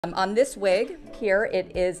On this wig here,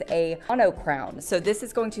 it is a mono crown. So this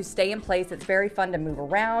is going to stay in place. It's very fun to move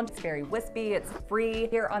around. It's very wispy, it's free.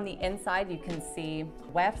 Here on the inside, you can see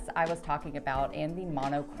wefts I was talking about and the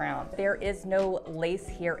mono crown. There is no lace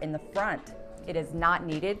here in the front. It is not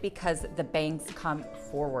needed because the bangs come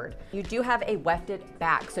forward. You do have a wefted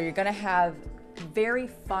back, so you're gonna have very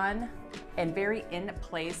fun and very in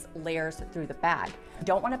place layers through the back. You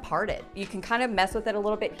don't want to part it. You can kind of mess with it a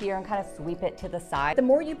little bit here and kind of sweep it to the side. The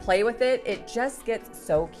more you play with it, it just gets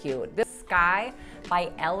so cute. This Sky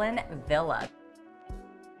by Ellen Wille.